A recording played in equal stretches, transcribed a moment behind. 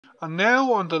And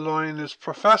now on the line is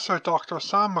Professor Dr.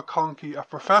 Sam McConkey, a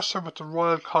professor with the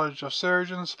Royal College of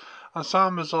Surgeons, and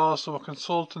Sam is also a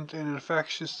consultant in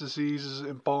infectious diseases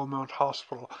in Beaumont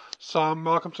Hospital. Sam,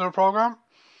 welcome to the programme.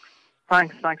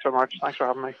 Thanks very much. Thanks for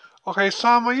having me. Okay,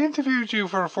 Sam, I interviewed you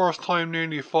for the first time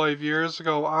nearly 5 years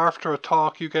ago after a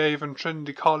talk you gave in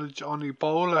Trinity College on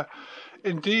Ebola.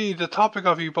 Indeed, the topic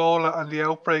of Ebola and the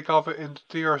outbreak of it in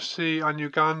the DRC and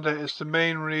Uganda is the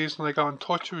main reason I got in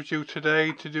touch with you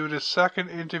today to do this second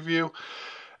interview.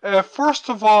 First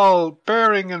of all,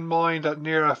 bearing in mind that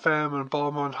Near FM and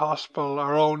Beaumont Hospital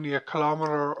are only a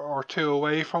kilometre or two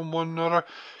away from one another,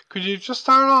 could you just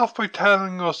start off by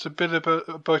telling us a bit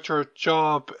about your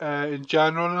job in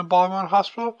general in Beaumont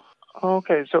Hospital?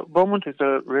 Okay, so Beaumont is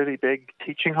a really big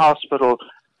teaching hospital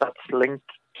that's linked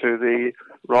to the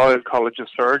Royal College of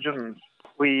Surgeons.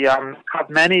 We have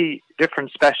many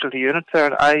different specialty units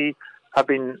there. I have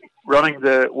been running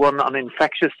the one on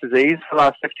infectious disease for the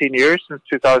last 15 years, since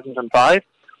 2005.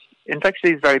 Infectious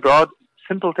disease is very broad,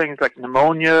 simple things like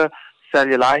pneumonia,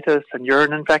 cellulitis and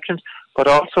urine infections, but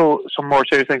also some more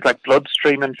serious things like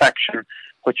bloodstream infection,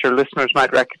 which your listeners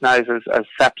might recognise as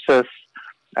sepsis,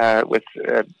 with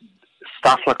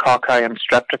staphylococci and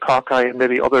streptococci and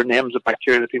maybe other names of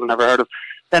bacteria that people never heard of.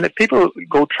 Then if people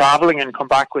go travelling and come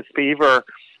back with fever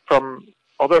from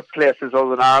other places other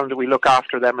than Ireland, we look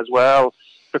after them as well.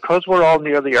 Because we're all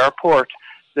near the airport,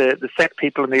 the sick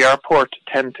people in the airport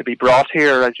tend to be brought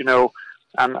here, as you know,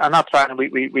 and that's fine.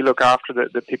 We look after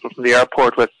the people from the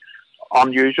airport with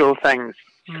unusual things.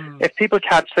 If people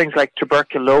catch things like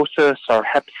tuberculosis or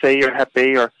Hep C or Hep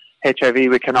B or HIV,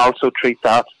 we can also treat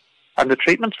that. And the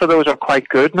treatments for those are quite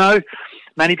good now.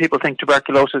 Many people think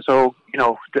tuberculosis,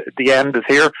 the end is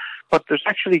here. But there's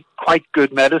actually quite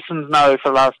good medicines now for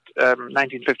the last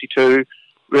 1952,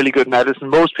 really good medicine.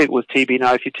 Most people with TB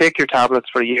now, if you take your tablets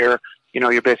for a year,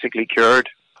 you're basically cured.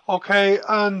 Okay,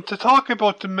 and to talk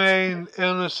about the main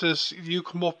illnesses you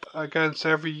come up against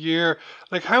every year,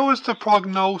 like how is the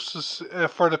prognosis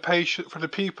for the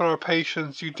people or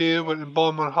patients you deal with in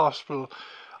Beaumont Hospital?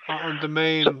 On the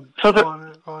main, so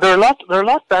they're a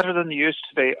lot better than they used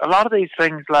to be. A lot of these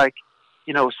things like,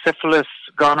 syphilis,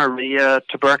 gonorrhea,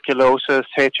 tuberculosis,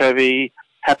 HIV,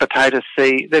 hepatitis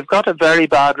C, they've got a very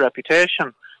bad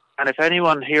reputation. And if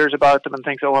anyone hears about them and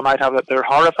thinks, I might have it, they're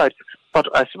horrified.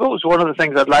 But I suppose one of the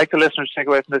things I'd like the listeners to take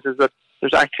away from this is that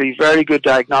there's actually very good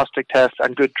diagnostic tests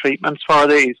and good treatments for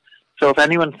these. So if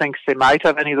anyone thinks they might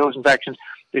have any of those infections,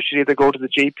 they should either go to the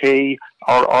GP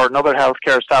or another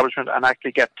healthcare establishment and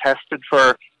actually get tested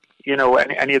for,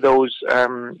 any of those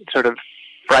sort of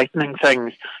frightening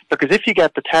things. Because if you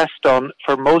get the test done,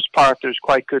 for most part, there's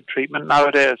quite good treatment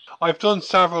nowadays. I've done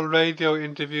several radio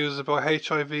interviews about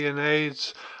HIV and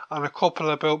AIDS and a couple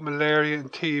about malaria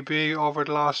and TB over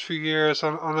the last few years,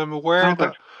 and I'm aware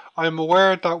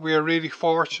that we are really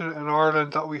fortunate in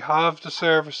Ireland that we have the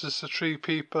services to treat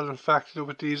people infected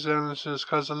with these illnesses,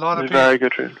 because a lot of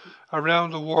people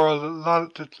around the world,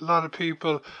 a lot of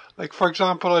people, like for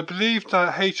example, I believe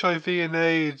that HIV and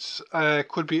AIDS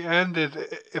could be ended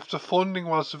if the funding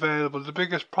was available. The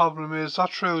biggest problem is that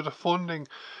true? The funding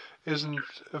isn't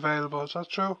available. Is that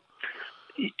true?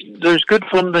 There's good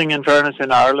funding, in fairness,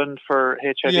 in Ireland for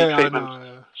HIV treatment. I know,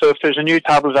 yeah. So if there's a new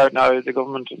tablet out now, the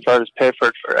government, in fairness, pay for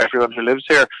it for everyone who lives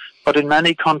here. But in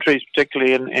many countries,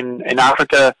 particularly in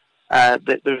Africa,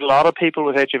 there's a lot of people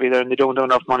with HIV there and they don't have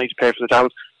enough money to pay for the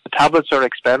tablets. The tablets are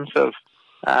expensive.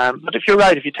 But if you're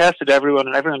right, if you tested everyone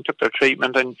and everyone took their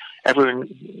treatment and everyone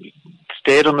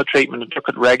stayed on the treatment and took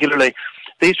it regularly,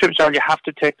 these treatments you have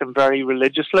to take them very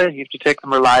religiously. You have to take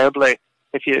them reliably.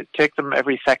 If you take them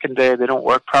every second day, they don't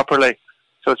work properly.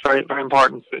 So it's very, very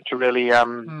important to really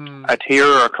adhere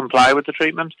or comply with the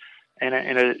treatment in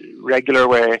a regular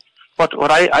way. But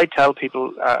what I tell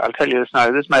people, I'll tell you this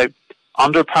now, this is my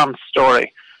underpants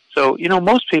story. So,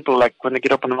 most people, like when they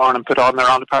get up in the morning and put on their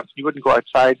underpants, you wouldn't go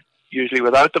outside usually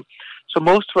without them. So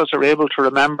most of us are able to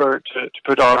remember to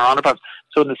put on our underpants.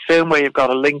 So in the same way, you've got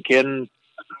to link in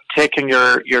taking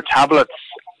your tablets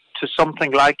to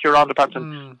something like your underpants,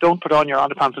 and don't put on your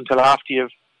underpants until after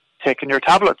you've taken your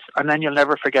tablets, and then you'll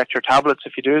never forget your tablets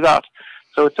if you do that.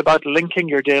 So it's about linking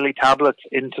your daily tablets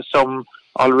into some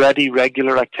already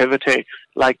regular activity,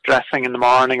 like dressing in the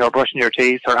morning or brushing your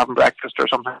teeth or having breakfast or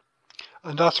something.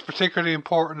 And that's particularly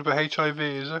important about HIV,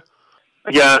 is it?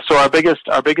 Yeah, so our biggest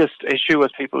issue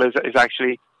with people is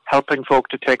actually helping folk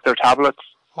to take their tablets.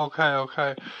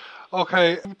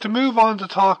 Okay, to move on to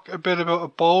talk a bit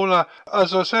about Ebola,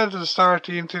 as I said at the start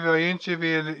of the interview, I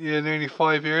interviewed you nearly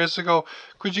 5 years ago.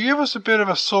 Could you give us a bit of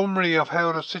a summary of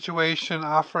how the situation in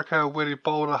Africa with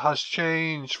Ebola has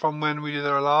changed from when we did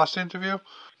our last interview?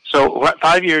 So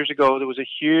 5 years ago, there was a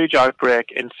huge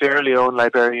outbreak in Sierra Leone,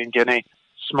 Liberia, and Guinea,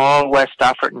 small West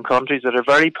African countries that are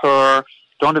very poor,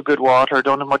 don't have good water,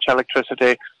 don't have much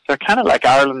electricity. They're kind of like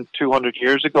Ireland 200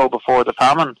 years ago before the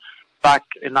famine, back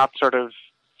in that sort of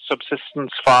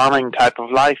subsistence farming type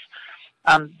of life.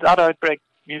 And that outbreak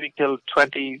maybe killed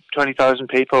 20,000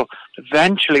 people.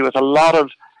 Eventually, with a lot of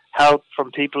help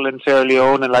from people in Sierra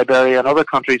Leone and Liberia and other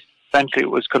countries, eventually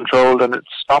it was controlled and it's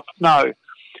stopped now.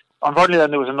 Unfortunately, then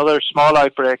there was another small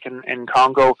outbreak in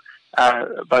Congo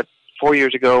about 4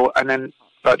 years ago, and then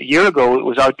about a year ago it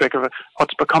was outbreak of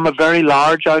what's become a very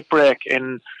large outbreak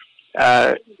in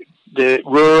the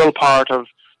rural part of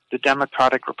the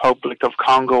Democratic Republic of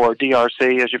Congo, or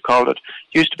DRC as you've called it.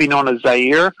 It used to be known as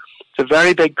Zaire. It's a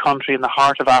very big country in the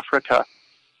heart of Africa.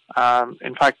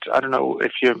 In fact, I don't know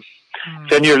if any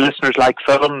of your listeners like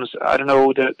films, I don't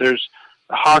know, there's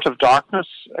The Heart of Darkness,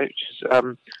 which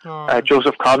is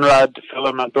Joseph Conrad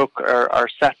film and book are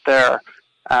set there,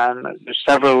 and there's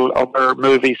several other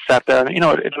movies set there. And,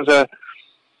 it was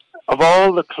of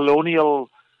all the colonial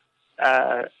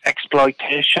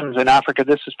exploitations in Africa,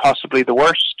 this is possibly the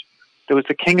worst. There was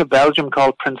the King of Belgium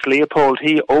called Prince Leopold.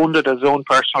 He owned it as his own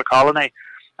personal colony,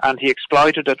 and he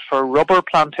exploited it for rubber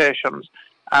plantations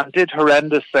and did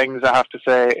horrendous things, I have to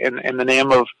say, in the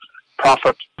name of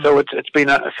profit. So it's been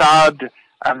a sad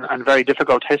and very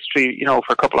difficult history,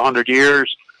 for a couple of 100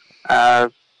 years.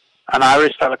 An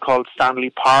Irish fellow called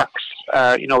Stanley Parks,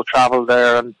 travelled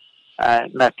there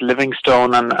and met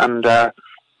Livingstone, and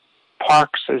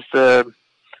Parks is the,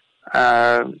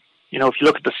 if you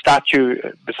look at the statue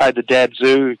beside the Dead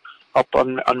Zoo up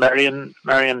on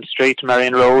Marion Street,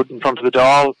 Marion Road, in front of the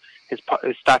Dáil, his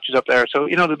statue's up there. So,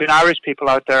 there've been Irish people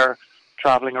out there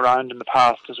travelling around in the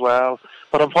past as well.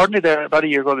 But unfortunately, about a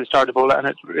year ago, they started Ebola, and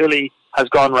it really has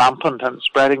gone rampant and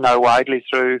spreading now widely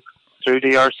through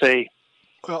DRC.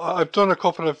 Well, I've done a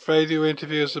couple of radio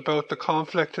interviews about the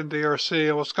conflict in DRC,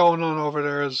 and what's going on over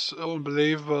there is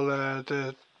unbelievable.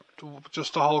 The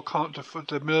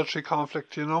military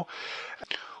conflict,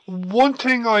 One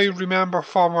thing I remember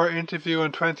from our interview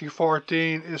in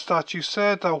 2014 is that you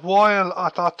said that while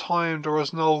at that time there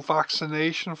was no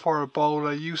vaccination for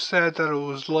Ebola, you said that it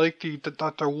was likely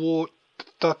that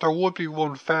there would be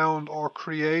one found or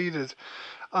created,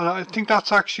 and I think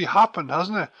that's actually happened,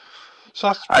 hasn't it?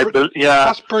 So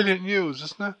that's brilliant news,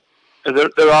 isn't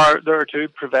it? There are two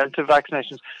preventive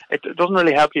vaccinations. It doesn't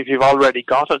really help you if you've already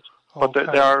got it, but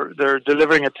they're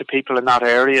delivering it to people in that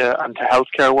area and to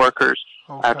healthcare workers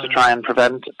to try and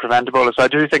prevent Ebola. So I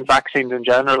do think vaccines in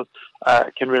general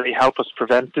can really help us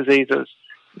prevent diseases.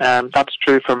 That's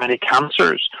true for many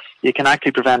cancers. You can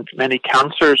actually prevent many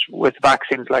cancers with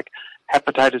vaccines, like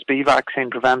hepatitis B vaccine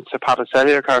prevents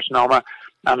hepatocellular carcinoma,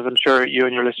 and as I'm sure you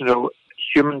and your listeners know,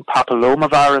 human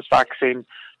papillomavirus vaccine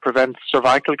prevents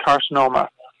cervical carcinoma.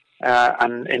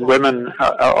 And in women,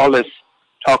 all this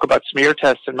talk about smear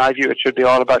tests, in my view, it should be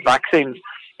all about vaccines.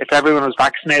 If everyone was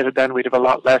vaccinated, then we'd have a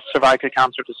lot less cervical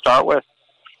cancer to start with.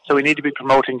 So we need to be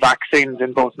promoting vaccines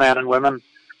in both men and women.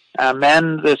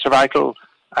 Men, the cervical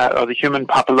or the human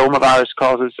papillomavirus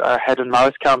causes head and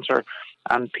mouth cancer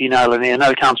and penile and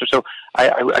anal cancer. So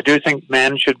I do think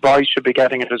boys should be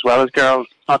getting it as well as girls.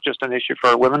 It's not just an issue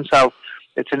for women's health,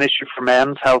 it's an issue for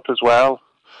men's health as well.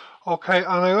 Okay, and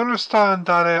I understand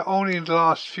that only in the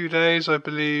last few days, I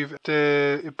believe,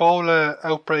 the Ebola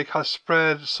outbreak has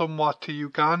spread somewhat to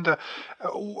Uganda.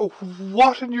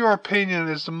 What, in your opinion,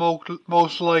 is the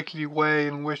most likely way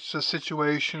in which the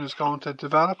situation is going to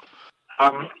develop?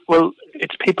 Well,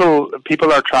 it's people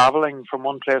are travelling from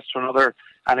one place to another,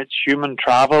 and it's human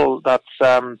travel that's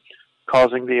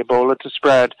causing the Ebola to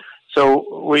spread.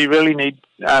 So we really need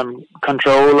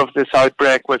control of this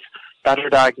outbreak with better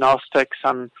diagnostics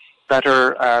and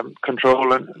better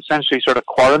control and essentially sort of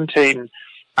quarantine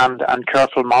and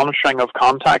careful monitoring of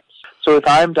contacts. So if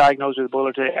I'm diagnosed with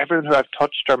Ebola today, everyone who I've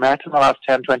touched or met in the last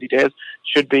 10, 20 days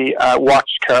should be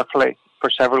watched carefully for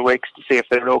several weeks to see if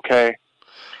they're okay.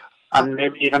 And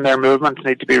maybe even their movements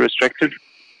need to be restricted.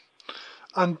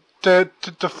 And the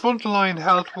frontline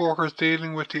health workers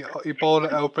dealing with the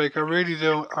Ebola outbreak are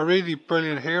really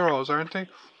brilliant heroes, aren't they?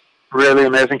 Really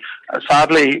amazing.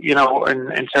 Sadly, in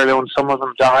Sierra Leone, some of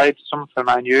them died. Some of them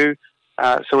I knew.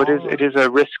 So it is a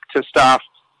risk to staff.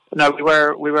 Now we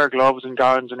wear gloves and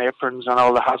gowns and aprons and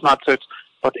all the hazmat suits.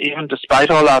 But even despite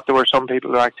all that, there were some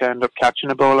people who actually ended up catching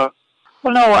Ebola.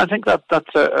 Well, no, I think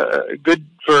that's good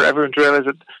for everyone to realise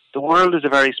that the world is a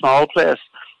very small place,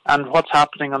 and what's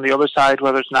happening on the other side,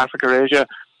 whether it's in Africa or Asia,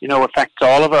 affects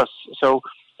all of us. So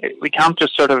we can't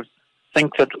just sort of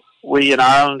think that we in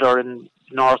Ireland or in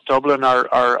North Dublin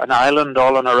are an island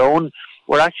all on our own.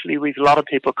 we've a lot of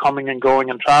people coming and going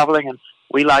and travelling, and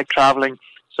we like travelling.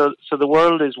 So the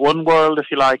world is one world, if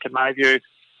you like, in my view,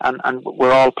 and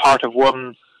we're all part of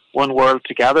one world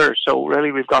together. So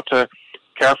really, we've got to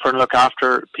care for and look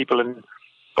after people in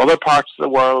other parts of the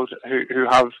world who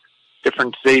have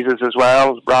different diseases as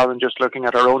well, rather than just looking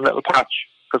at our own little patch,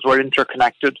 because we're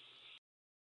interconnected.